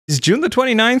June the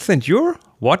 29th, and you're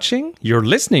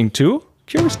listening to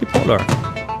Curiously Polar.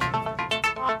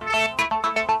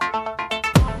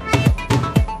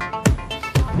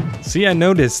 See, I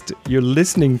noticed you're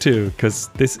listening to, because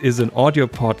this is an audio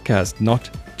podcast, not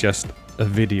just a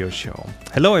video show.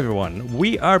 Hello, everyone.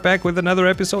 We are back with another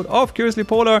episode of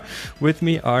Polar. With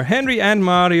me are Henry and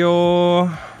Mario.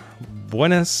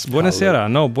 Buonasera.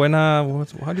 No,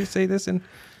 how do you say this in?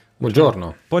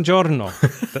 Buongiorno. Buongiorno.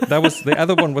 That was the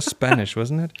other one was Spanish,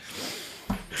 wasn't it?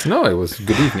 No, it was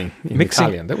good evening in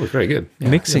Italian. That was very good. Yeah.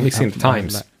 Mixing the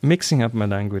times. Mixing up my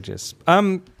languages.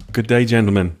 Good day,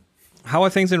 gentlemen. How are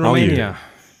things in Romania?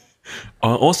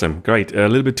 Awesome, great. A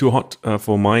little bit too hot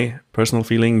for my personal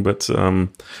feeling, but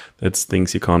that's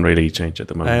things you can't really change at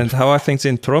the moment. And how are things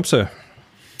in Tromsø?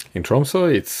 In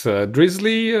Tromsø, it's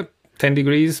drizzly, 10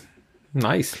 degrees.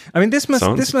 Nice. I mean, this must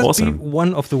awesome. be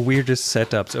one of the weirdest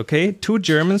setups, okay? 2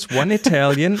 Germans, 1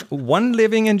 Italian, 1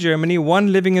 living in Germany,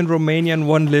 1 living in Romania, and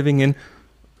 1 living in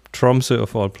Tromsø,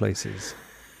 of all places.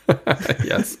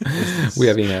 Yes. We're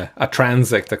having a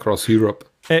transact across Europe.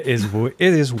 It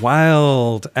is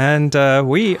wild. And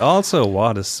we also,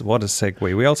 what a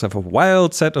segue, we also have a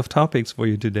wild set of topics for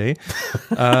you today.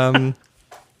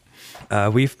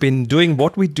 We've been doing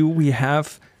what we do. We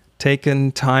have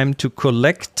taken time to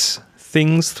collect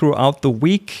things throughout the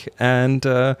week, and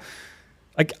I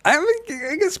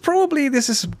guess probably this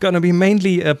is going to be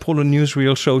mainly a Polar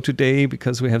NEWSREEL show today,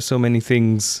 because we have so many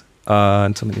things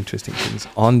and so many interesting things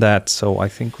on that. So I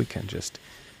think we can just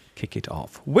kick it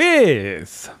off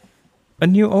with a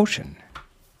new ocean.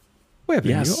 We have a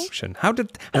new ocean. How does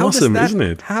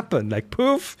that happen? Like,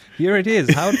 poof, here it is.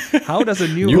 How does a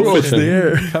new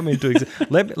ocean come into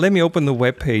existence? Let me open the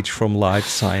webpage from Life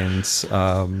Science.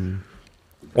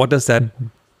 What does that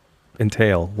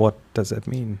entail? What does that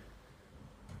mean?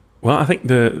 Well, I think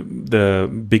the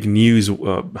big news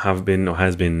has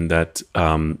been that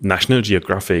National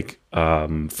Geographic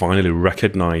finally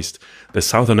recognized the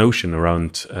Southern Ocean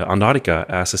around Antarctica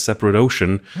as a separate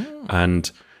ocean,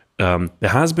 and there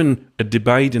has been a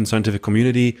debate in scientific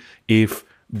community if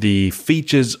the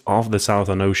features of the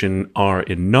Southern Ocean are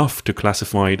enough to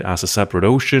classify it as a separate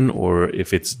ocean, or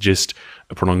if it's just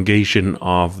a prolongation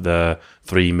of the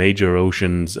 3 major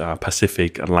oceans,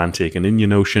 Pacific, Atlantic, and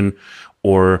Indian Ocean,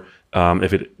 or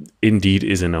if it indeed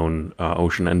is an own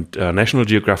ocean. And National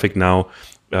Geographic now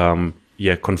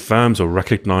confirms or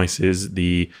recognizes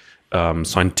the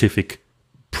scientific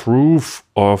proof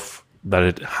of that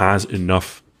it has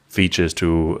enough features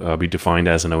to be defined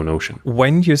as an own ocean.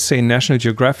 When you say National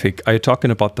Geographic, are you talking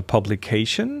about the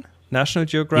publication National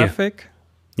Geographic? Yeah.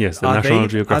 Yes, the National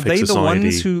Geographic Society. Are they the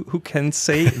ones who can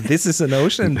say this is an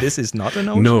ocean, this is not an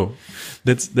ocean? No,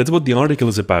 that's what the article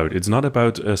is about. It's not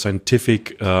about a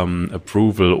scientific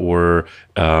approval or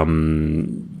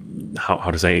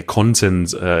how to say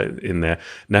consens in there.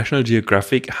 National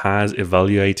Geographic has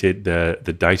evaluated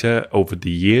the data over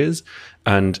the years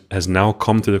and has now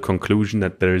come to the conclusion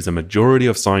that there is a majority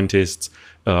of scientists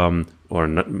or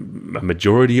a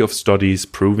majority of studies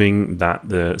proving that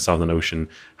the Southern Ocean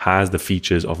has the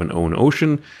features of an own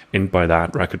ocean, and by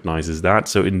that recognizes that.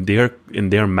 So in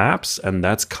their maps, and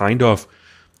that's kind of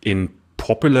in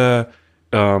popular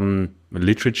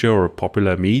literature or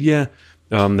popular media,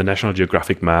 the National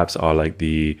Geographic maps are like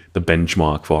the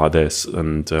benchmark for others,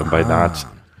 and by that,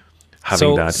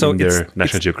 having that in their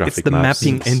National Geographic it's the maps,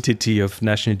 mapping entity of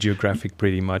National Geographic,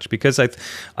 pretty much. Because I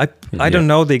don't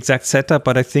know the exact setup,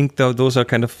 but I think those are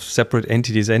kind of separate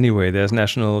entities anyway. There's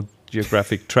National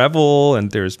Geographic Travel,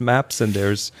 and there's maps, and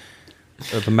there's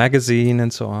the magazine,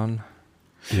 and so on.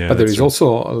 Yeah, but there is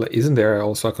also, isn't there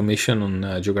also a commission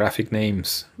on geographic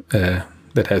names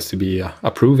that has to be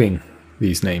approving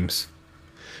these names?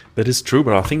 That is true,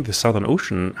 but I think the Southern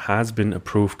Ocean has been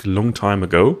approved a long time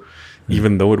ago,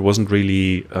 even though it wasn't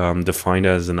really defined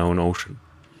as an own ocean.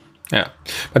 Yeah,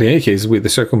 but in any case, with the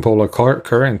circumpolar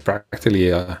current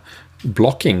practically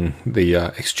blocking the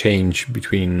exchange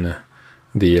between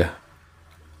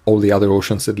all the other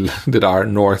oceans that are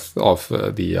north of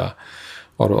the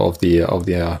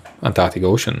Antarctic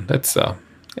Ocean.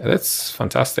 That's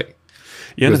fantastic.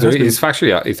 Yeah, it's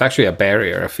actually a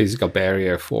barrier, a physical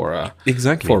barrier for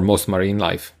most marine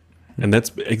life. And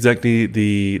that's exactly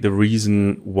the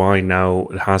reason why now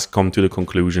it has come to the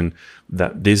conclusion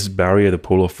that this barrier, the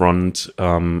polar front,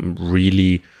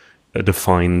 really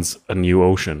defines a new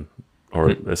ocean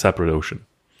or a separate ocean.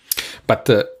 But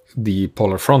the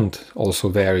polar front also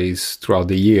varies throughout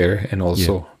the year and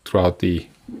also throughout the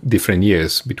different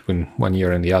years between one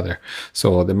year and the other.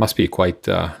 So there must be quite...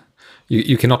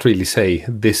 you cannot really say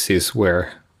this is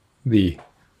where the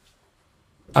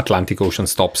Atlantic Ocean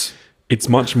stops. It's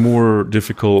much more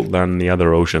difficult than the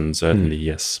other oceans, certainly.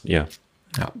 Yes, yeah.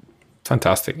 Yeah,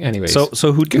 fantastic. Anyways,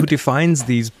 So who defines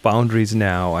these boundaries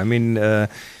now? I mean, there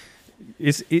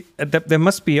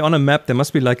must be on a map. There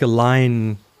must be like a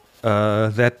line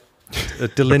that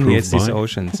delineates these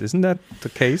oceans. Isn't that the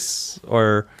case?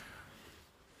 Or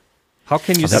how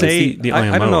can you say? The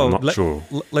IMO, I don't know. I'm not sure.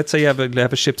 Let's say you have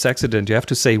a ship's accident. You have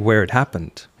to say where it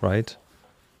happened, right?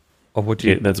 Or would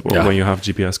you? Yeah, that's what you have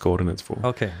GPS coordinates for.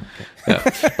 Okay. yeah.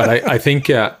 But I think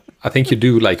you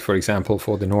do, like, for example,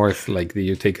 for the north, like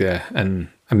you take a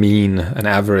mean, an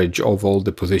average of all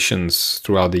the positions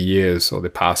throughout the years, or the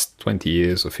past 20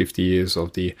 years or 50 years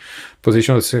of the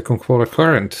position of the circumpolar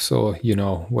current. So you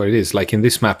know where it is. Like in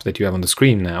this map that you have on the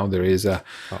screen now, there is an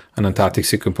Antarctic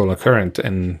circumpolar current,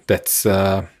 and that's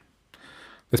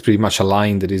pretty much a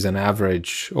line that is an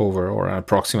average over or an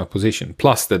approximate position.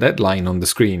 Plus the dead line on the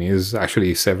screen is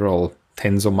actually several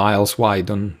tens of miles wide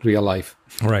on real life.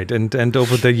 Right, and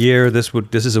over the year, this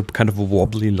is a kind of a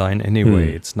wobbly line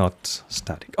anyway. It's not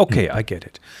static. Okay, I get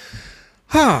it.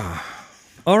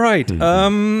 All right.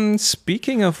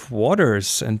 Speaking of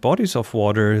waters and bodies of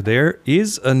water, there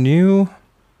is a new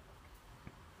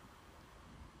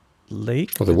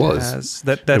lake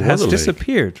that has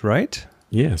disappeared, right?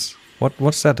 Yes.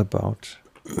 What's that about?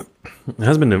 There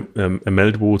has been a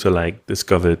meltwater lake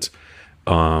discovered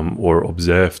or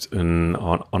observed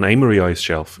on Amory ice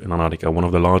shelf in Antarctica, one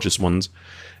of the largest ones.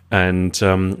 And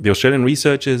the Australian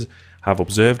researchers have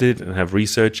observed it and have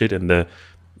researched it, and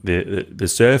the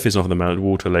surface of the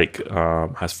meltwater lake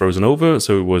has frozen over,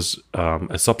 so it was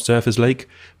a subsurface lake,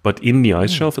 but in the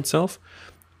ice shelf itself.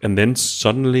 And then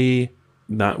suddenly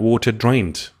that water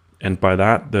drained, and by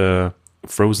that the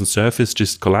frozen surface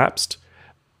just collapsed,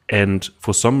 and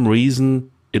for some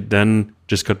reason it then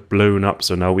just got blown up.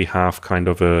 So now we have kind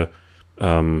of a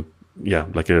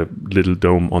like a little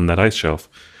dome on that ice shelf,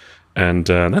 and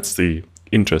that's the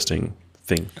interesting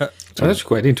thing. So that's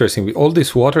quite interesting. All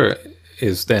this water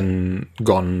is then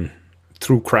gone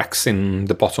through cracks in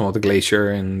the bottom of the glacier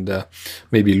and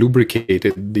maybe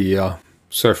lubricated the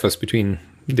surface between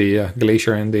the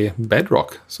glacier and the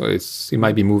bedrock. So it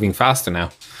might be moving faster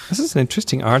now. This is an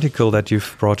interesting article that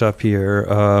you've brought up here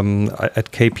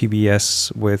at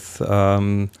KPBS with,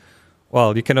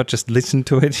 well, you cannot just listen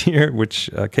to it here, which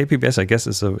KPBS, I guess,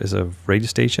 is a radio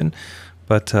station,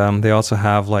 but they also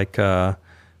have like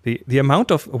the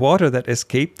amount of water that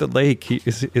escaped the lake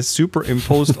is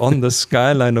superimposed on the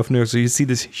skyline of New York. So you see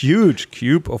this huge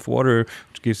cube of water,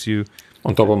 which gives you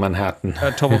on top of Manhattan.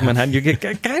 You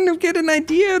kind of get an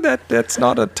idea that that's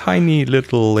not a tiny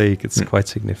little lake. It's quite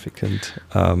significant.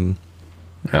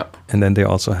 Yeah. And then they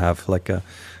also have like a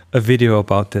video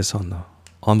about this on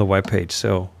the webpage.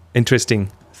 So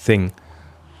interesting thing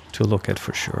to look at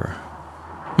for sure.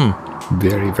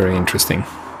 Very, very interesting.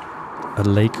 A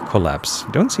lake collapse.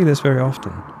 You don't see this very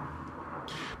often.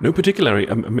 No, particularly.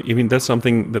 I mean, that's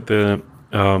something that the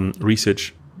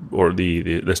research or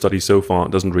the study so far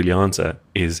doesn't really answer,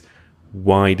 is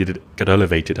why did it get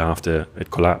elevated after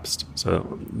it collapsed?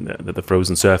 So the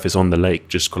frozen surface on the lake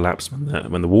just collapsed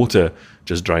when the water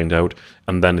just drained out,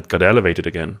 and then it got elevated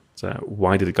again. So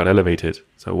why did it get elevated?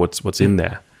 So what's in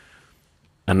there?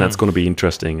 And that's going to be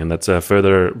interesting. And that's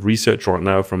further research right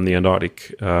now from the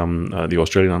Antarctic, the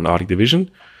Australian Antarctic Division,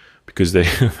 because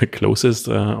they're the closest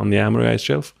on the Amory ice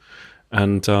shelf.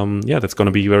 And that's going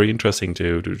to be very interesting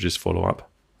to just follow up.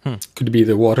 Could it be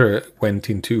the water went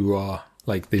into,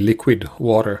 like the liquid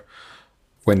water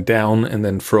went down and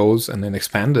then froze and then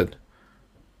expanded?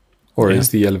 Or is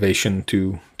the elevation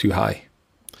too high?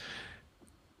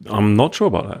 I'm not sure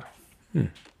about that.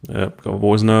 There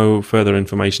was no further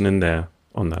information in there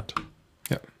on that.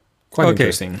 Yeah, quite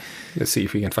interesting. Let's see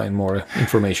if we can find more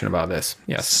information about this.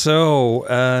 Yes. So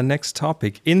next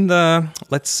topic.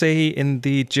 Let's say in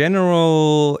the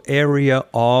general area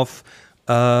of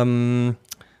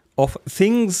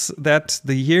things that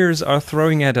the years are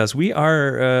throwing at us. We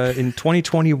are in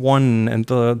 2021, and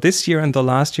this year and the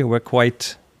last year were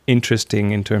quite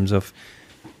interesting in terms of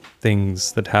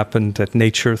things that happened that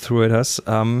nature threw at us.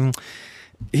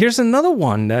 Here's another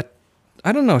one that,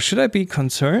 I don't know, should I be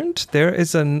concerned? There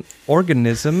is an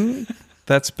organism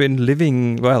that's been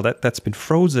living, that's been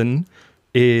frozen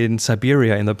in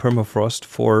Siberia in the permafrost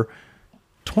for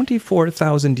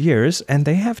 24,000 years, and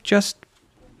they have just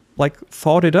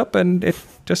thawed it up and it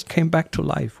just came back to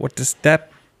life. What does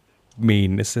that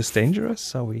mean? Is this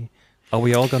dangerous? Are we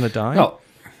all going to die? Well,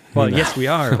 no. Yes, we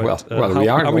are. But, we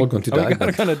are all going to die. Are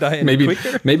we going to die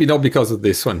quicker? Maybe not because of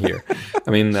this one here.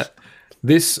 I mean,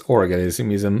 this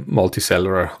organism is a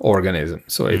multicellular organism.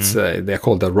 So it's they're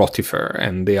called a rotifer,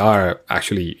 and they are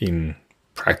actually in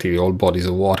practically all bodies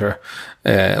of water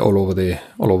all over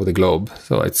the globe.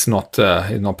 So it's not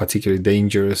particularly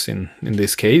dangerous in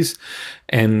this case.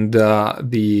 And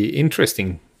the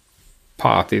interesting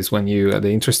part is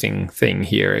the interesting thing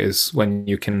here is when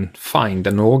you can find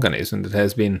an organism that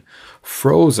has been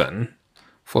frozen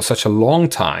for such a long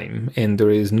time, and there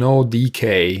is no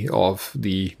decay of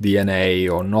the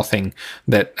DNA or nothing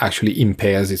that actually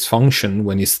impairs its function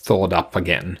when it's thawed up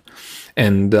again.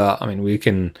 And I mean, we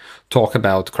can talk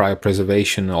about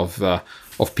cryopreservation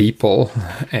of people,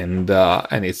 and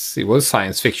it was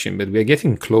science fiction, but we're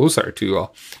getting closer to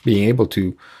being able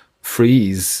to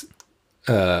freeze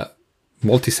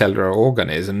multicellular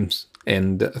organisms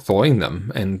and thawing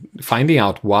them and finding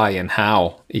out why and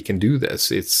how it can do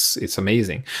this. It's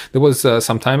amazing. There was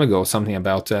some time ago something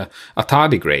about a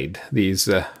tardigrade, these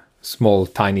small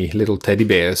tiny little teddy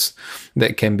bears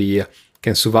that can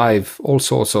survive all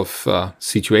sorts of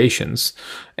situations,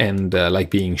 and like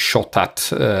being shot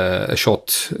at a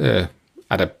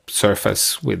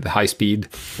surface with high speed.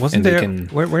 Wasn't there?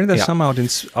 Were there some out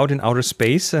in outer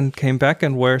space and came back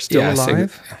and were still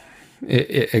alive?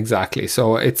 Exactly.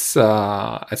 So it's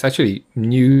actually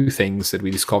new things that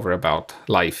we discover about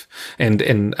life, and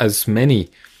as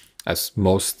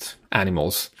most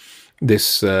animals,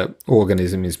 this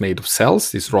organism is made of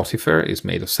cells. This rotifer is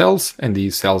made of cells, and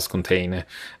these cells contain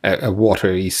a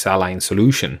watery saline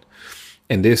solution,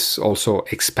 and this also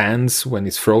expands when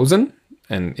it's frozen.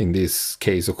 And in this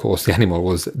case, of course, the animal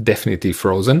was definitely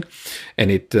frozen, and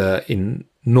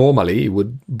normally it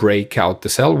would break out the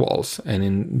cell walls, and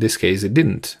in this case it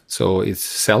didn't. So its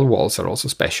cell walls are also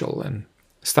special. And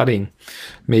studying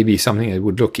maybe something that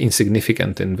would look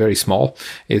insignificant and very small,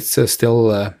 it's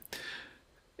still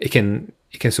it can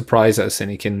surprise us,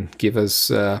 and it can give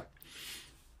us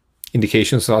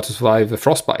indications of how to survive a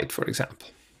frostbite, for example,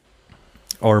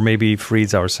 or maybe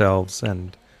freeze ourselves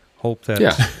and hope that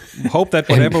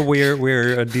whatever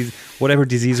whatever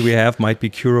disease we have might be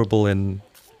curable in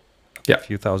a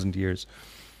few thousand years.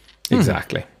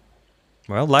 Exactly.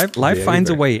 Well, life finds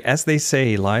a way, as they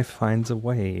say. Life finds a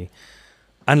way,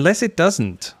 unless it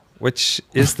doesn't, which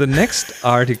is the next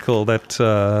article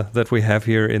that we have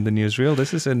here in the newsreel.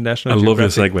 This is in National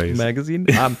Geographic magazine.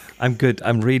 I'm good.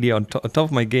 I'm really on top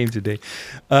of my game today.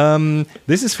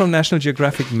 This is from National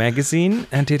Geographic magazine,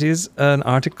 and it is an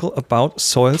article about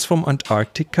soils from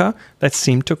Antarctica that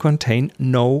seem to contain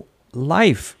no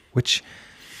life, which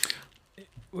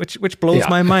blows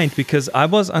my mind, because I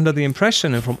was under the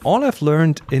impression, and from all I've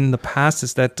learned in the past,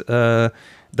 is that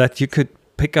that you could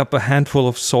pick up a handful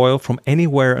of soil from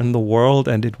anywhere in the world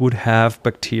and it would have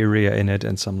bacteria in it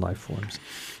and some life forms.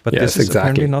 But this is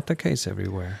apparently not the case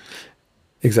everywhere.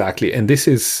 Exactly. And this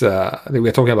is,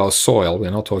 we're talking about soil.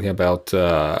 We're not talking about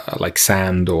like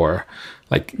sand, or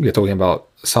like, we're talking about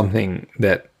something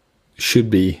that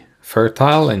should be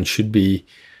fertile and should be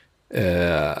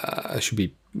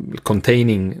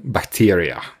containing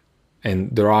bacteria. And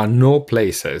there are no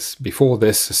places, before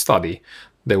this study,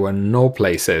 there were no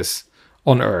places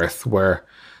on Earth where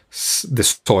the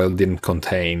soil didn't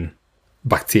contain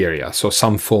bacteria, so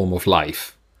some form of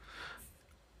life.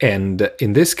 And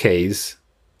in this case,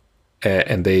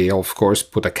 and they of course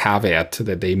put a caveat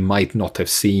that they might not have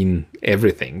seen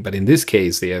everything, but in this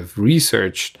case they have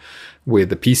researched with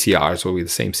the PCRs, or with the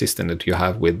same system that you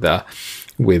have in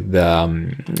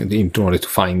order to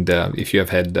find if you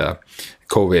have had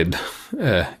COVID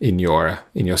in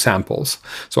your samples.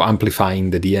 So amplifying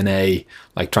the DNA,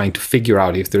 like trying to figure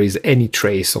out if there is any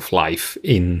trace of life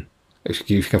if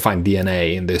you can find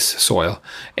DNA in this soil,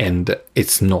 and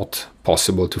it's not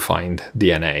possible to find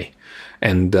DNA.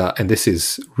 And this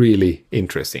is really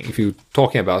interesting. If you're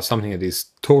talking about something that is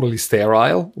totally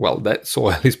sterile, well, that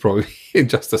soil is probably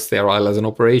just as sterile as an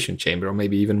operation chamber, or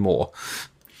maybe even more.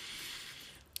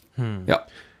 Yeah.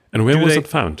 And where was it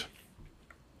found?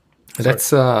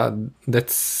 That's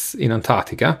in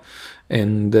Antarctica,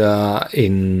 and now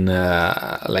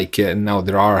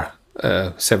there are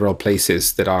several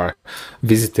places that are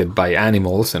visited by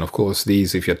animals, and of course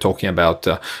these, if you're talking about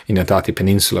in Antarctic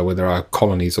Peninsula, where there are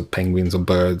colonies of penguins or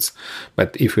birds.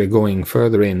 But if we're going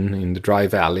further in the dry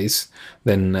valleys,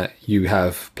 then you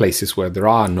have places where there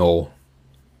are no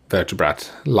vertebrate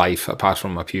life apart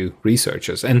from a few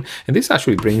researchers, and this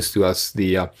actually brings to us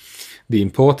the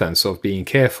importance of being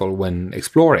careful when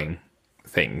exploring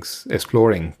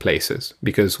exploring places,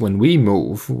 because when we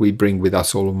move, we bring with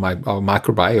us all of our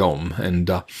microbiome, and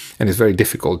it's very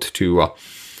difficult to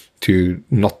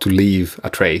not to leave a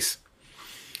trace.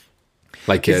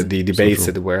 Like the debates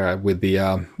that were with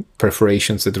the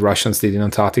perforations that the Russians did in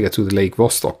Antarctica to the Lake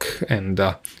Vostok, and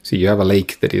so you have a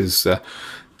lake that is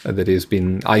that has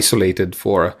been isolated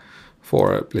for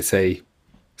let's say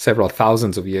several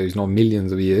thousands of years, not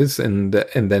millions of years, and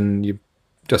then you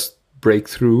just break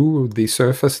through the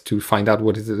surface to find out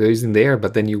what there is in there,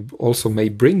 but then you also may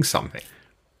bring something.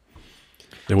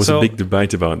 There was a big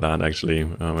debate about that, actually,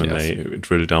 when they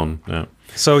drilled down. Yeah.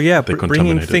 So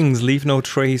bringing things, leave no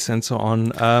trace, and so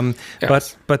on.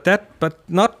 Yes. But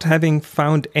not having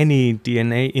found any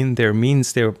DNA in there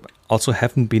means there also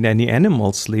haven't been any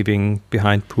animals leaving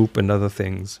behind poop and other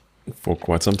things. For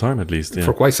quite some time, at least. Yeah.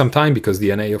 For quite some time, because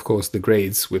DNA, of course,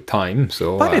 degrades with time.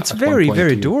 So, but it's very,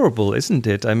 very durable, isn't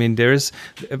it? I mean, there's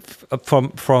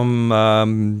from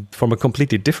a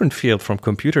completely different field, from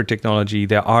computer technology,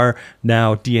 there are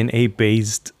now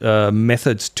DNA-based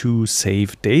methods to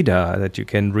save data that you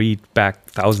can read back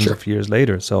thousands of years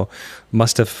later. So,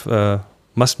 must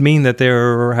mean that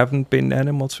there haven't been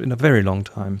animals in a very long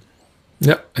time.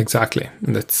 Yeah, exactly.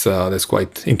 That's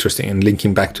quite interesting. And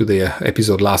linking back to the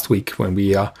episode last week when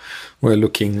we were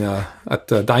looking at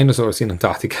dinosaurs in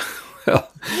Antarctica. Well,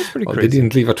 they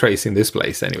didn't leave a trace in this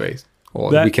place anyways. Or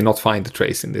we cannot find a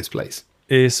trace in this place.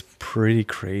 Is pretty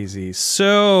crazy.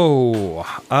 So,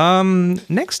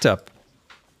 next up,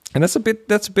 and that's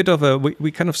a bit of a,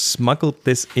 we kind of smuggled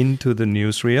this into the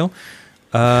newsreel.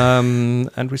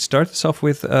 And we start this off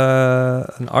with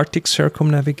an Arctic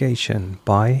circumnavigation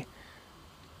by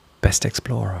Best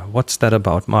Explorer. What's that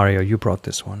about, Mario? You brought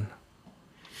this one.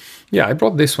 Yeah, I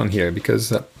brought this one here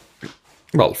because,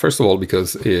 well, first of all,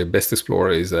 because Best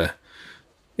Explorer is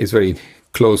very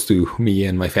close to me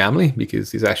and my family,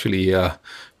 because it's actually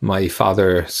my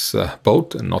father's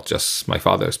boat, and not just my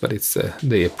father's, but it's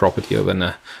the property of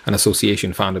an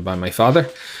association founded by my father.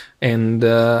 And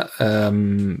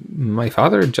my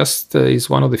father just is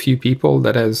one of the few people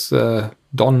that has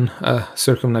done a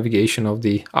circumnavigation of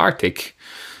the Arctic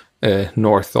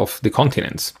north of the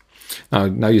continents.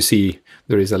 Now you see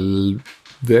there is a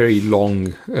very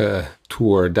long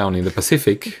tour down in the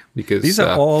Pacific, because these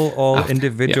are all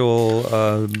individual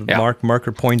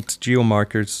marker point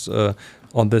geomarkers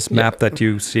on this map that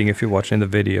you're seeing if you're watching the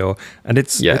video, and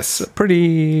it's a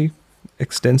pretty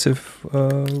extensive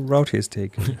route he's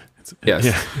taken.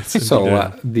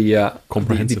 So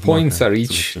the points are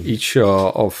each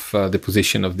of the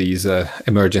position of these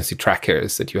emergency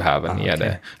trackers that you have, and he had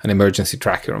an emergency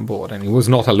tracker on board, and he was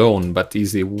not alone, but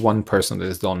he's the one person that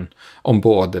has done on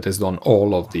board that has done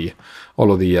all of the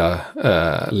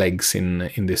legs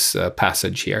in this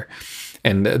passage here.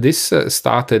 And this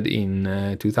started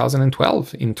in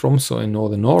 2012 in Tromsø in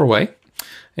northern Norway.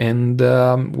 And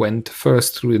went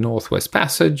first through the Northwest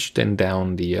Passage, then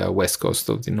down the west coast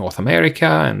of the North America,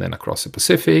 and then across the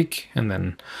Pacific, and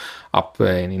then up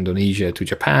in Indonesia to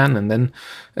Japan. And then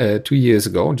 2 years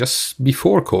ago, just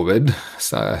before COVID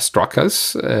struck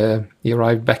us, he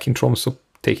arrived back in Tromsø,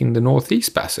 taking the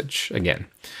Northeast Passage again.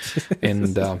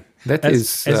 And that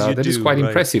is quite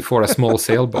impressive for a small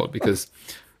sailboat, because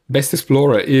Best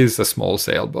Explorer is a small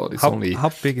sailboat. It's only how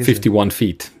big is 51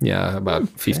 feet. Yeah, about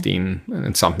 15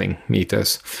 and something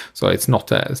meters. So it's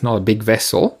not a big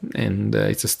vessel, and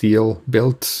it's a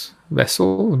steel-built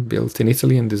vessel, built in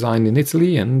Italy and designed in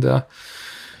Italy. And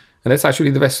that's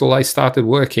actually the vessel I started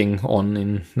working on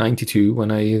in '92 when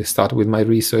I started with my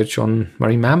research on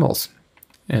marine mammals.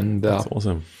 And that's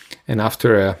awesome. And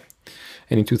and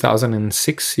in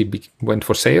 2006 he went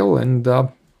for sale, and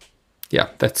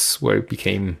that's where it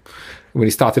became, when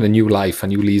he started a new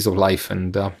lease of life,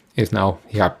 and is now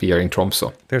here in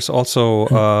Tromsø. There's also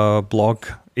a blog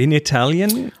in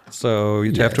Italian, so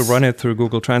you'd have to run it through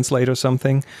Google Translate or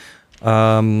something,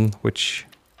 which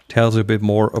tells a bit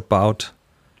more about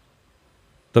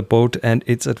the boat and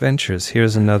its adventures.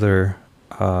 Here's another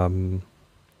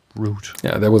route.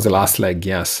 Yeah, that was the last leg.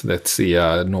 Yes, that's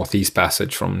the Northeast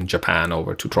Passage from Japan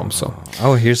over to Tromsø.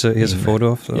 Oh, here's a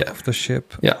photo of the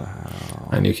ship. Yeah, wow.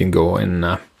 And you can go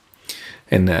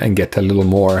and get a little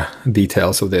more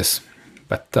details of this.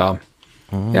 But there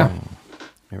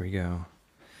we go.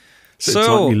 So it's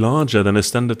slightly larger than a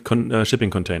standard shipping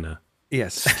container.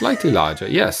 Yes, slightly larger.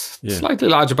 Yes, slightly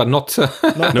larger, but not.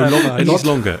 At least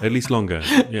longer. At least longer.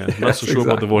 Yeah, not so sure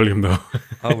about the volume though.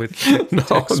 With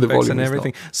tech specs and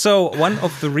everything. So one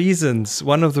of the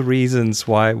reasons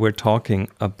why we're talking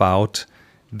about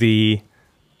the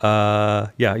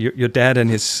your dad and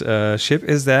his ship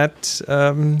is that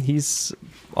he's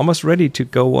almost ready to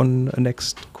go on a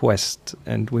next quest,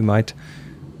 and we might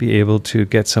be able to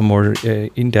get some more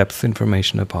in-depth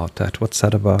information about that. What's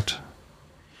that about?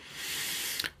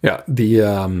 Yeah,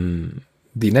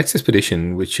 the next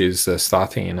expedition, which is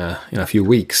starting in a few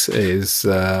weeks, is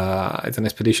it's an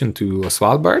expedition to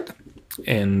Svalbard,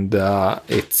 and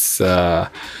it's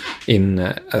in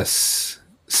a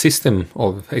system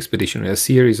of expedition, a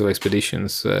series of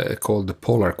expeditions called the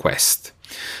Polarquest.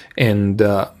 And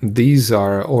these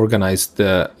are organized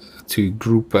to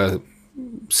group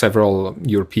several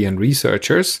European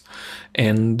researchers,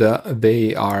 and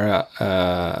they are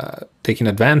taking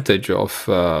advantage of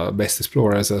Best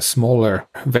Explorer as a smaller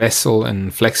vessel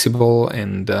and flexible,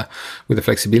 and with the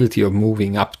flexibility of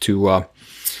moving up to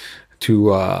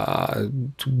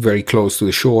very close to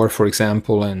the shore, for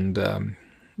example, and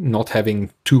not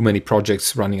having too many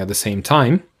projects running at the same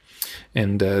time.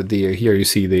 And here you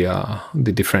see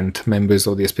the different members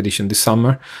of the expedition this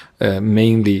summer.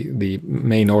 Mainly, the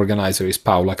main organizer is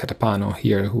Paola Catapano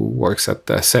here, who works at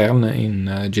CERN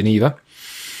in Geneva.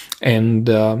 And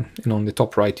on the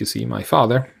top right, you see my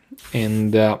father.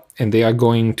 And they are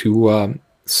going to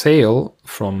sail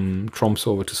from Tromsø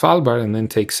over to Svalbard, and then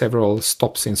take several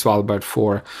stops in Svalbard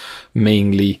for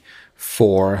mainly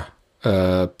 4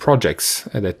 projects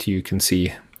that you can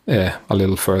see a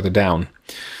little further down.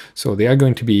 So they are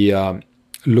going to be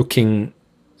looking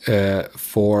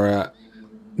for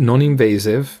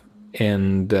non-invasive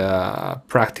and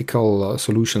practical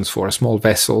solutions for small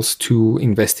vessels to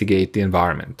investigate the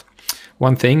environment.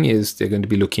 One thing is they're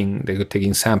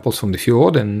taking samples from the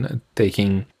fjord and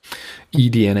taking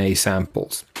eDNA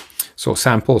samples. So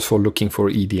samples for looking for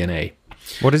eDNA.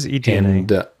 What is eDNA?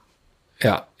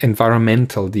 And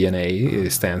environmental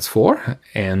DNA stands for,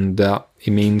 and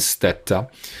it means that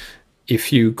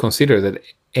if you consider that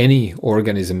any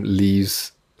organism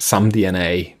leaves some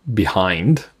DNA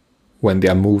behind when they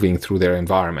are moving through their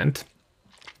environment,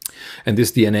 and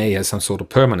this DNA has some sort of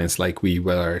permanence, like we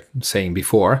were saying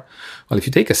before, well, if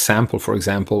you take a sample, for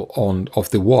example, of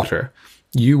the water,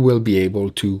 you will be able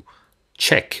to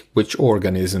check which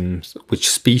organisms, which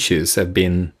species have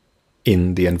been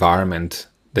in the environment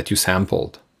that you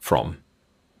sampled from.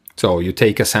 So you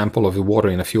take a sample of the water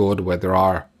in a fjord where there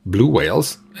are blue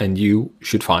whales, and you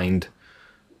should find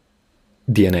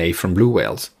DNA from blue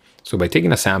whales. So by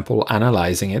taking a sample,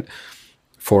 analyzing it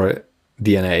for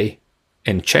DNA,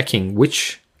 and checking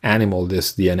which animal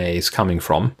this DNA is coming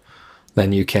from,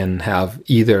 then you can have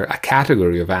either a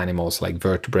category of animals like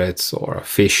vertebrates or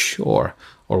fish or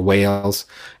whales,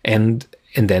 and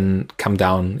then come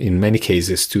down in many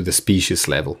cases to the species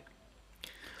level.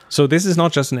 So this is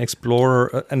not just an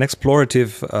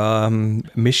explorative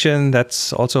mission.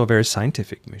 That's also a very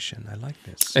scientific mission. I like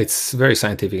this. It's very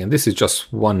scientific, and this is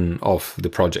just one of the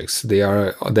projects. They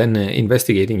are then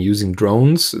investigating using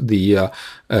drones the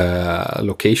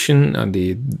location and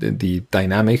the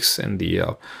dynamics and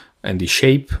the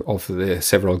shape of the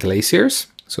several glaciers.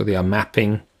 So they are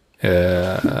mapping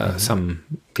some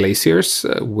glaciers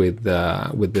with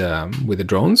the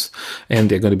drones, and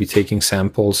they're going to be taking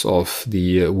samples of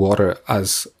the water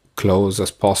as close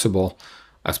as possible,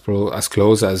 as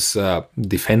close as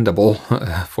defendable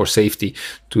for safety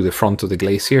to the front of the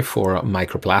glacier for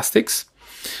microplastics.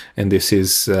 And this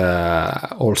is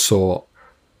also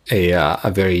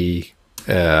a very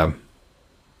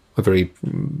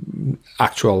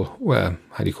actual,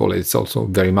 how do you call it? It's also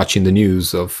very much in the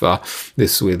news of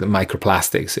this with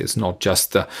microplastics. It's not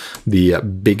just the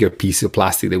bigger piece of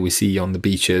plastic that we see on the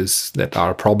beaches that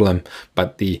are a problem,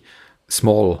 but the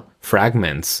small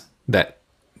fragments that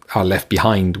are left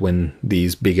behind when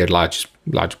these bigger, large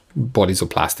bodies of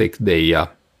plastic, they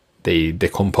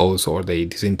decompose or they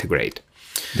disintegrate.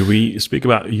 Do we speak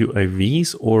about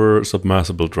UAVs or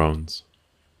submersible drones?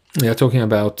 We are talking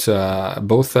about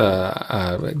both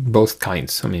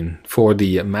kinds. I mean, for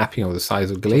the mapping of the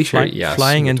size of glacier, yes,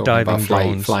 flying and diving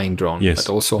drones. Flying drone, yes,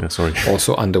 but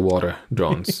also underwater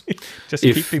drones. Just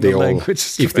keeping the language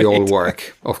straight. If they all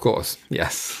work, of course,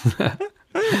 yes.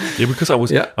 Yeah, because I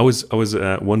was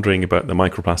wondering about the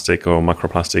microplastic or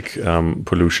macroplastic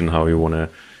pollution, how you want to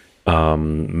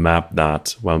map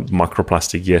that. Well,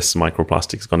 macroplastic, yes,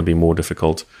 microplastic is going to be more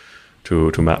difficult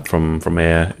to map from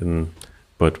air.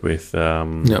 But with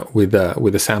with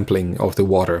the sampling of the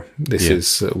water, this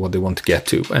is what they want to get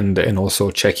to, and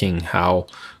also checking how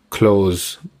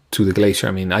close to the glacier.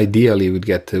 I mean, ideally, we'd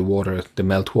get the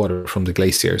meltwater from the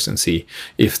glaciers and see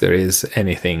if there is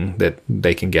anything that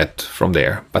they can get from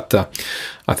there. But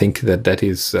I think that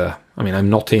is. I mean, I'm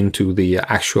not into the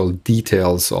actual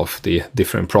details of the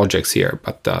different projects here,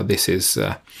 but this is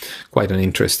quite an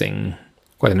interesting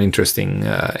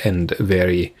and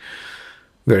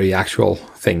very actual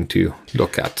thing to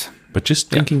look at. But just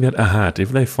thinking that ahead,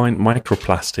 if they find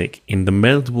microplastic in the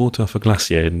meltwater of a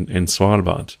glacier in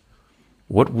Svalbard,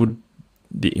 what would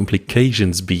the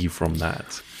implications be from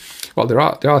that? Well, there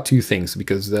are two things,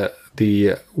 because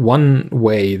the one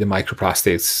way the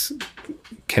microplastics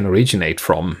can originate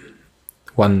from,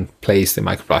 one place the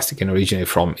microplastic can originate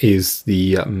from, is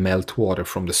the meltwater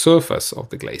from the surface of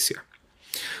the glacier.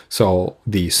 So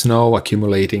the snow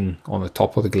accumulating on the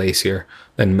top of the glacier,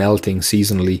 then melting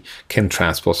seasonally, can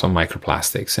transport some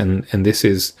microplastics. And this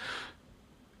is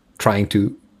trying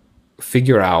to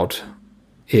figure out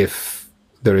if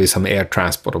there is some air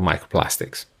transport of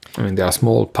microplastics. I mean, there are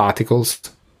small particles,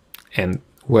 and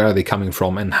where are they coming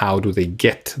from and how do they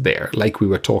get there? Like we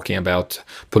were talking about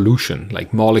pollution,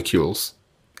 like molecules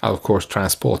are of course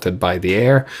transported by the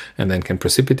air and then can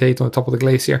precipitate on the top of the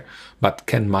glacier. But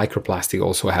can microplastic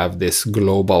also have this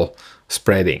global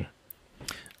spreading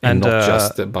and not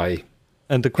just by...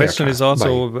 And the question is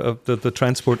also the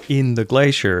transport in the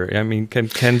glacier. I mean,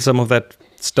 can some of that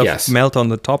stuff melt on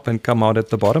the top and come out at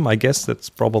the bottom? I guess that's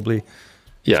probably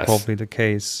the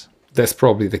case. That's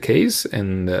probably the case,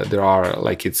 and there are,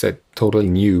 like, it's a totally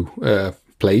new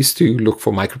place to look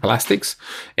for microplastics,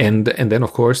 and then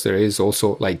of course there is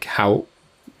also like how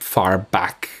far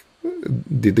back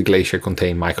did the glacier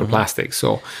contain microplastics.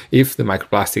 So if the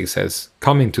microplastics has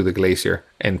come into the glacier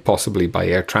and possibly by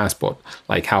air transport,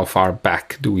 like how far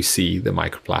back do we see the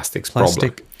microplastics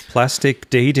problem? Plastic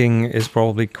dating is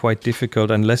probably quite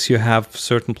difficult unless you have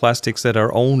certain plastics that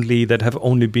have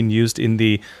only been used in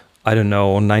the, I don't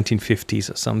know,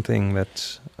 1950s or something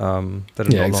that are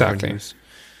no longer used.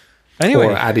 Anyway.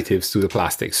 Or additives to the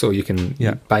plastic. So you can,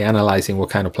 by analyzing what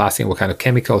kind of plastic, what kind of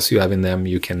chemicals you have in them,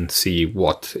 you can see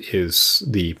what is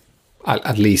the,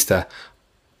 at least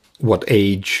what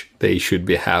age they should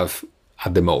have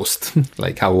at the most.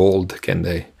 Like how old can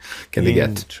they get?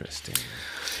 Interesting.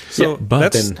 So,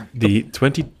 but then the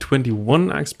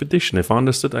 2021 expedition, if I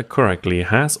understood that correctly,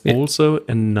 has also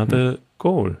another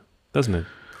goal, doesn't it?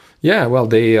 Yeah, well,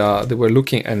 they were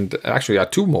looking, and actually are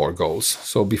two more goals.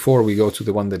 So before we go to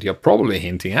the one that you're probably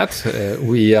hinting at,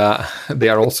 they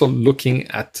are also looking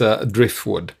at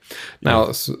driftwood. Now,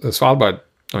 Svalbard,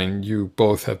 I mean, you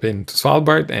both have been to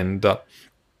Svalbard and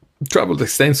traveled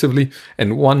extensively,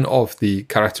 and one of the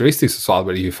characteristics of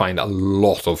Svalbard, you find a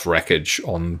lot of wreckage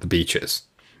on the beaches,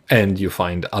 and you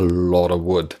find a lot of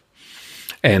wood.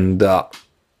 And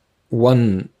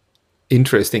one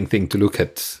interesting thing to look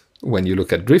at when you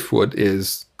look at driftwood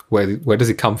is where does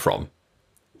it come from,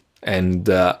 and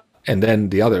then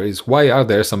the other is why are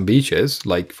there some beaches,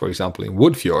 like for example in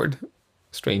Woodfjord,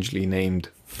 strangely named,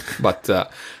 but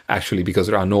actually because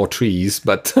there are no trees,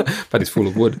 but it's full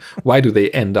of wood. Why do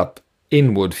they end up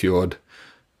in Woodfjord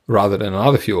rather than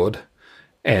another fjord,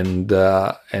 and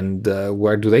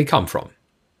where do they come from?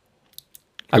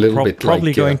 A little bit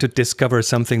probably going to discover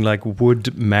something like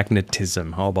wood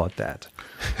magnetism. How about that?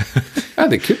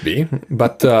 They could be,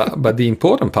 but the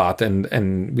important part,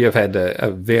 and we have had a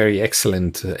very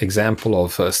excellent example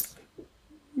of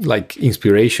like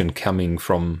inspiration coming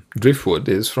from driftwood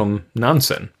is from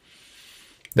Nansen,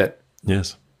 that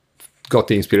got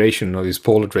the inspiration of his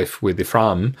polar drift with the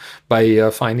Fram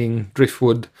by finding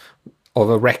driftwood of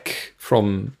a wreck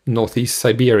from northeast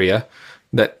Siberia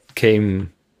that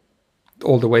came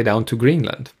all the way down to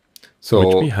Greenland. So,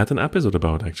 which we had an episode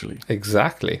about, actually.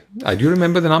 Exactly. Do you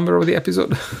remember the number of the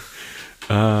episode?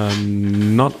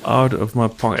 Not out of my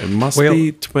pocket. It must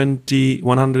be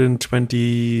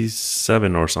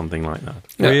 127 or something like that.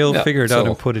 We'll figure it out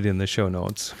and put it in the show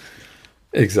notes.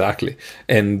 Exactly.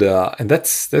 And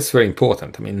that's very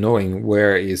important. I mean, knowing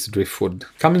where is driftwood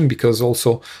coming, because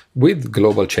also with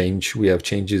global change, we have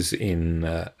changes in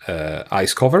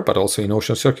ice cover, but also in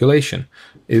ocean circulation.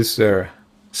 Is there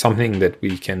something that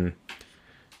we can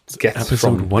get episode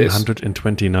from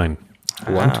 129?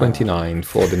 129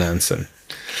 for the Nansen.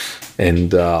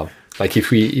 And like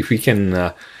if we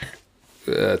can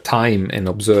time and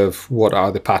observe what are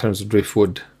the patterns of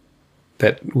driftwood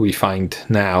that we find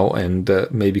now, and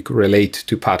maybe relate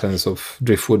to patterns of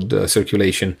driftwood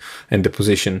circulation and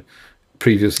deposition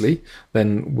previously,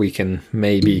 then we can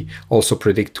maybe also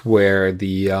predict where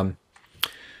the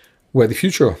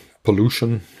future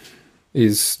pollution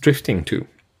is drifting to.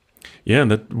 Yeah,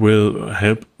 that will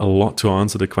help a lot to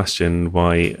answer the question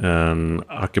why an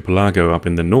archipelago up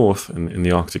in the north, in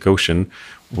the Arctic Ocean,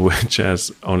 which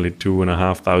has only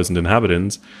 2,500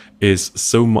 inhabitants, is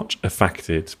so much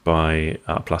affected by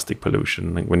plastic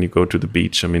pollution. Like when you go to the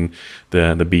beach, I mean,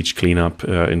 the beach cleanup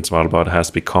in Svalbard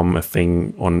has become a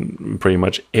thing on pretty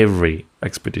much every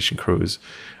expedition cruise.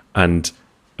 And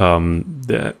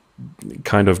the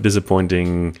kind of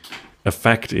disappointing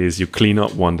effect is you clean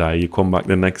up one day, you come back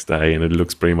the next day, and it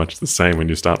looks pretty much the same when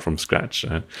you start from scratch.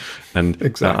 And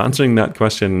Exactly. answering that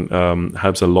question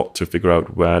helps a lot to figure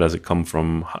out where does it come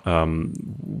from,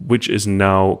 which is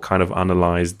now kind of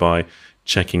analyzed by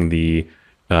checking the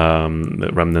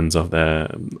remnants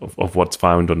of what's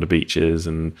found on the beaches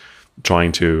and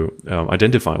trying to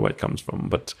identify where it comes from.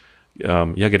 But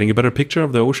getting a better picture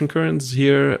of the ocean currents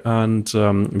here and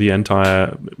the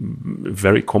entire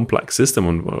very complex system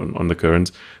on the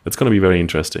currents, that's going to be very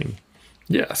interesting.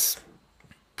 Yes,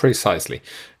 precisely.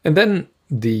 And then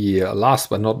the last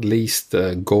but not least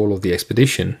goal of the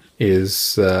expedition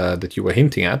is that you were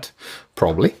hinting at,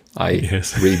 probably, I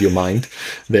read your mind,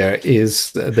 there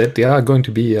is that they are going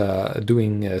to be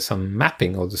doing some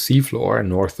mapping of the seafloor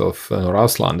north of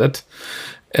Nordauslandet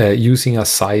using a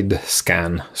side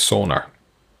scan sonar.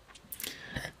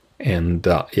 And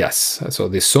yes, so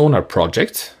the sonar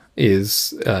project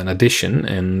is an addition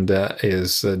and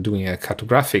is doing a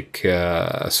cartographic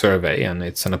survey, and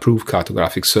it's an approved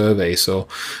cartographic survey. So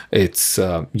it's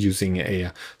using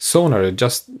a sonar. It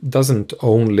just doesn't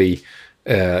only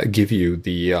give you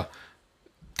the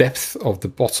depth of the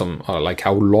bottom, or like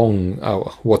how long,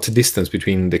 what's the distance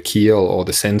between the keel or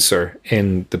the sensor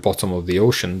and the bottom of the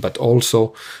ocean, but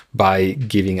also by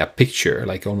giving a picture,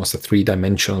 like almost a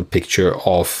three-dimensional picture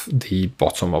of the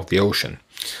bottom of the ocean.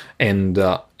 And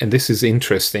this is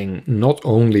interesting not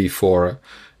only for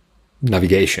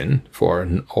navigation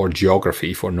or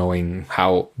geography, for knowing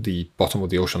how the bottom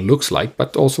of the ocean looks like,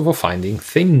 but also for finding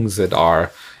things that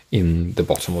are in the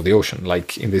bottom of the ocean,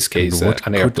 like in this case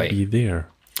an airplane. Could be there?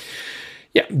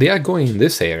 Yeah, they are going in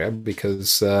this area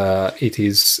because it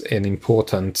is an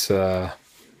important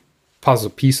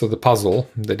piece of the puzzle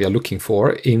that they are looking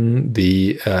for in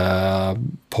the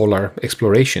polar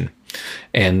exploration,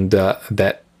 and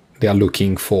that they are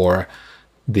looking for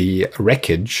the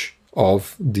wreckage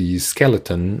of the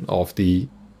skeleton of the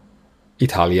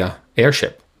Italia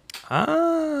airship.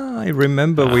 I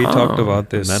remember we talked about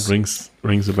this. That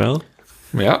rings a bell.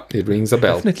 Yeah, it rings a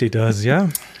bell. Definitely does, yeah.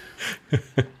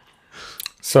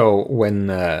 So when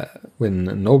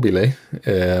Nobile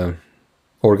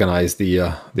organized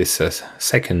this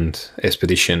second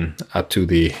expedition to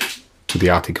the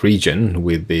Arctic region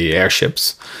with the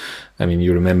airships, I mean,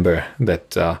 you remember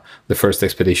that the first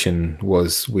expedition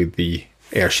was with the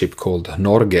airship called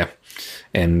Norge,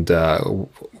 and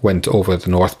went over the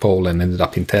North Pole and ended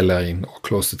up in Teller, or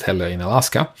close to Teller in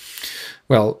Alaska.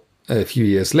 Well, a few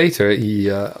years later,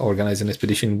 he organized an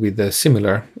expedition with a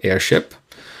similar airship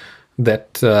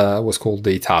that was called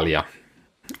the Italia,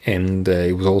 and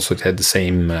it had the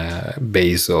same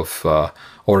base of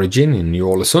origin in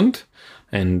New-Ålesund,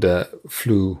 and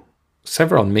flew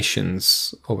several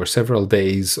missions over several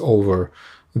days over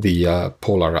the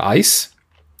polar ice,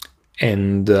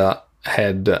 and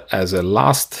had as a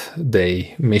last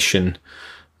day mission,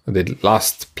 the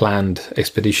last planned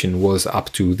expedition was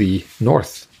up to the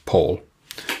North Pole,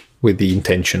 with the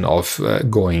intention of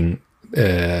going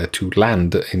to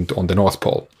land on the North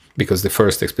Pole, because the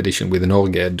first expedition with the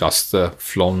Norge had just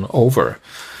flown over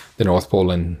the North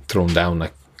Pole and thrown down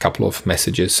a couple of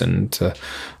messages and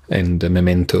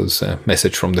mementos, a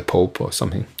message from the Pope or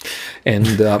something,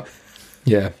 and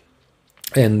yeah.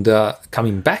 And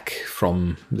coming back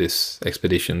from this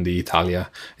expedition, the Italia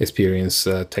experienced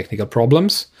technical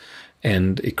problems,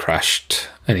 and it crashed,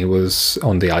 and it was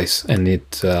on the ice, and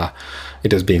it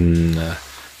has been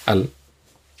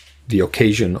the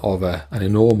occasion of an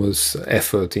enormous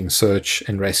effort in search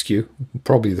and rescue,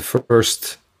 probably the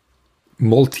first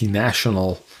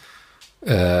multinational,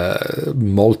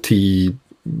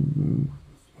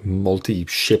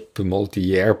 multi-ship,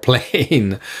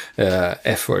 multi-airplane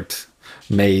effort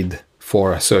made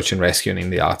for search and rescue in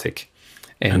the Arctic.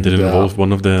 And it involved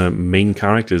one of the main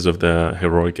characters of the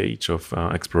heroic age of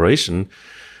exploration,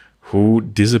 who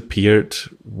disappeared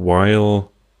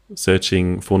while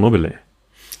searching for Nobile.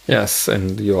 Yes,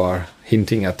 and you are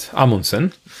hinting at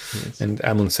Amundsen. Yes. And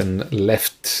Amundsen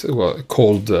left,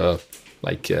 called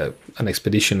an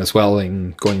expedition as well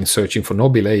in going searching for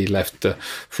Nobile. He left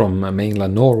from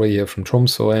mainland Norway, from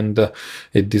Tromsø, and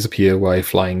it disappeared while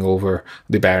flying over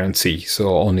the Barents Sea,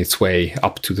 so on its way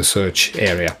up to the search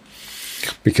area,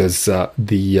 because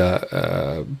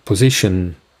the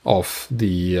position of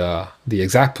the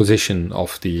exact position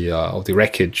of the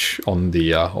wreckage on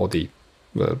the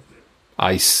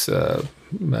ice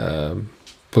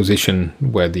position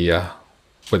where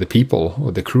the people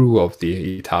or the crew of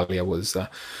the Italia was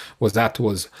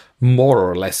more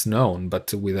or less known,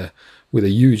 but with a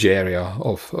huge area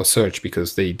of search,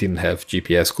 because they didn't have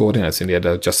GPS coordinates, and they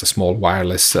had just a small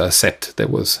wireless set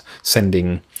that was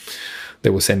sending they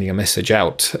were sending a message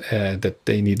out that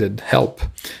they needed help,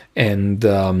 and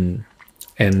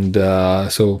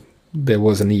so there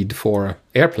was a need for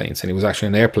airplanes, and it was actually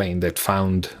an airplane that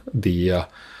found the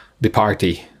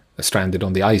party stranded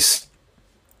on the ice,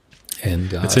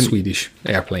 and a Swedish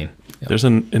airplane. Yeah. There's a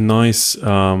nice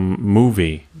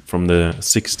movie from the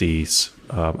 60s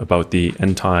about the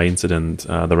entire incident,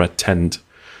 the Red Tent,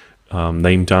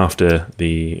 named after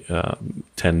the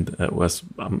tent. Was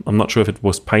I'm not sure if it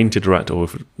was painted red or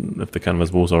if the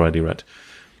canvas was already red,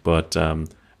 but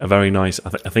a very nice.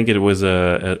 I think it was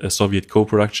a Soviet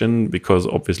co-production, because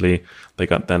obviously they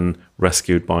got then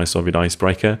rescued by a Soviet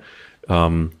icebreaker.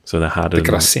 So they had the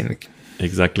Krasnik.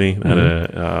 Exactly, had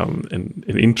an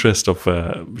interest of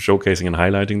showcasing and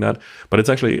highlighting that. But it's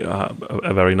actually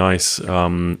a very nice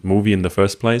movie in the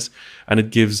first place, and it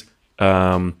gives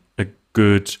a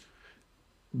good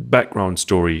background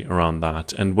story around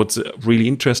that. And what's really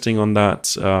interesting on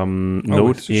that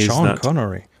note is Sean that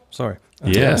Connery. Sorry.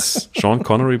 Yes, Sean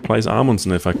Connery plays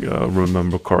Amundsen, if I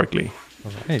remember correctly.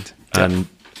 All right. And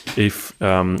if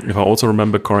I also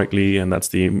remember correctly, and that's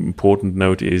the important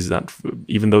note, is that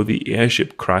even though the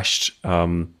airship crashed,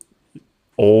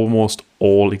 almost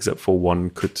all except for one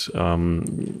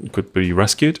could be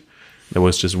rescued. There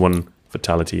was just one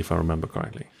fatality, if I remember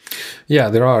correctly. Yeah,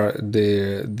 there are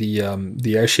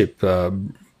the airship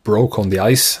broke on the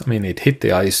ice. I mean, it hit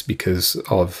the ice because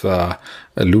of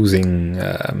losing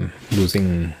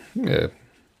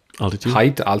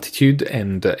altitude,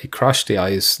 and it crushed the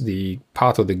ice. The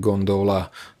part of the gondola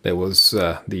that was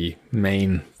the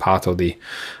main part of the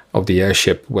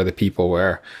airship where the people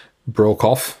were broke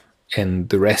off, and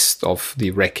the rest of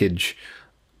the wreckage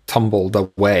tumbled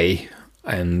away.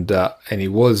 And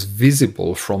it was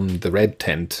visible from the red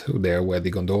tent there where the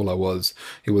gondola was.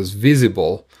 It was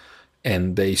visible,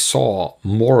 and they saw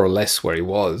more or less where it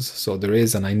was. So there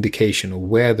is an indication of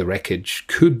where the wreckage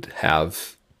could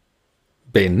have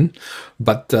been.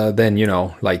 But then,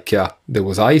 there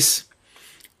was ice,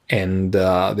 and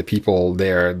the people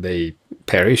there, they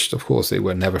perished. Of course, they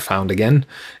were never found again.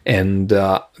 And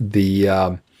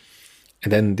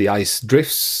and then the ice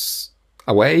drifts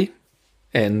away,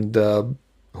 and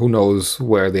who knows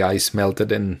where the ice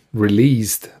melted and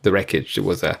released the wreckage. It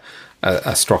was a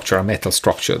structure, a metal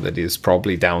structure that is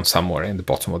probably down somewhere in the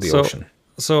bottom of the ocean.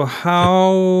 So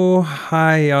how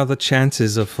high are the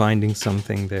chances of finding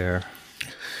something there?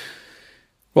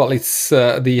 Well, it's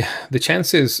the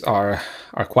chances are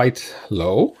quite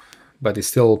low, but it's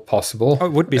still possible. Oh,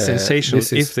 it would be sensational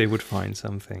if they would find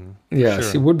something.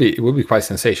 Yes, sure. It would be quite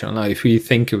sensational. Now, if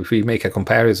we make a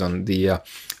comparison, the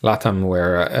LATAM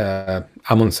where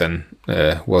Amundsen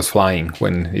was flying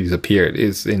when he disappeared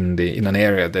is in an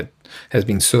area that has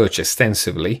been searched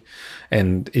extensively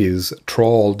and is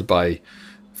trawled by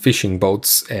fishing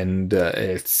boats, and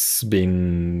it's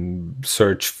been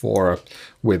searched for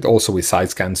with side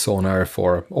scan sonar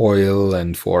for oil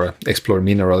and for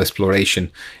mineral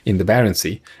exploration in the Barents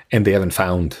Sea, and they haven't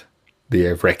found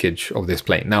the wreckage of this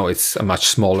plane. Now it's a much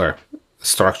smaller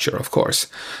structure, of course,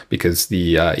 because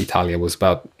the Italia was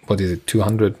about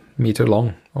 200 meter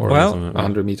long or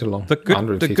 100 meter long. The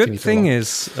good thing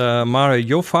is, Mario,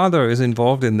 your father is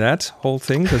involved in that whole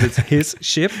thing because it's his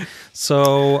ship.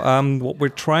 So what we're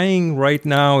trying right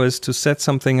now is to set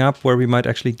something up where we might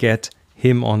actually get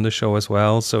him on the show as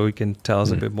well, so he can tell us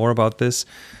a bit more about this.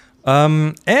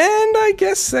 And I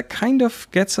guess that kind of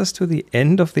gets us to the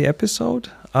end of the episode.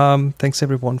 Thanks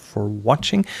everyone for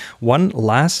watching. One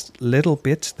last little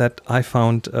bit that I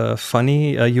found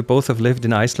funny. You both have lived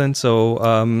in Iceland, so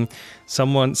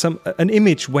an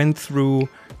image went through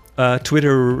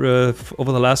Twitter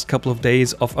over the last couple of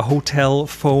days of a hotel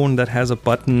phone that has a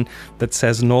button that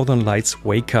says Northern Lights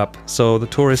Wake Up. So the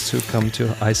tourists who come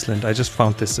to Iceland, I just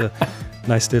found this a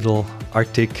nice little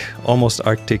almost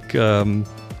Arctic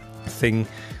thing.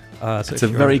 So it's a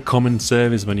very common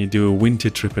service when you do a winter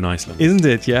trip in Iceland. Isn't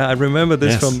it? Yeah, I remember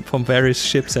this from various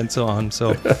ships and so on.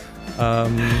 So,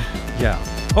 yeah.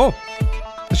 Oh,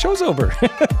 the show's over.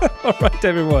 All right,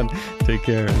 everyone. Take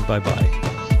care and bye-bye.